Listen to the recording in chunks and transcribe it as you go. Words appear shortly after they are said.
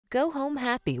Go home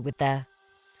happy with the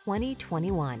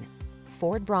 2021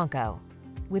 Ford Bronco.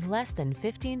 With less than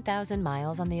 15,000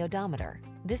 miles on the odometer,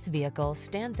 this vehicle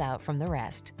stands out from the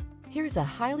rest. Here's a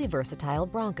highly versatile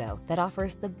Bronco that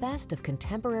offers the best of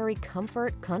contemporary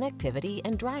comfort, connectivity,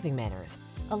 and driving manners,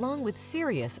 along with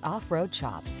serious off-road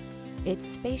chops. Its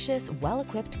spacious,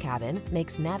 well-equipped cabin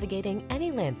makes navigating any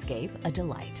landscape a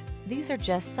delight. These are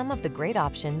just some of the great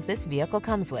options this vehicle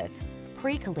comes with: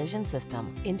 pre-collision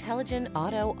system, intelligent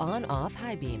auto on-off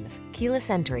high beams, keyless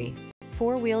entry,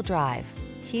 four-wheel drive,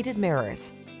 heated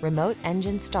mirrors, remote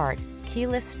engine start,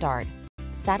 keyless start,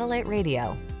 satellite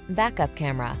radio, backup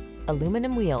camera,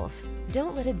 aluminum wheels.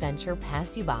 Don't let adventure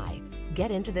pass you by. Get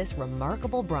into this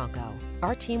remarkable Bronco.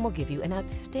 Our team will give you an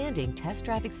outstanding test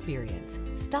drive experience.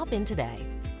 Stop in today.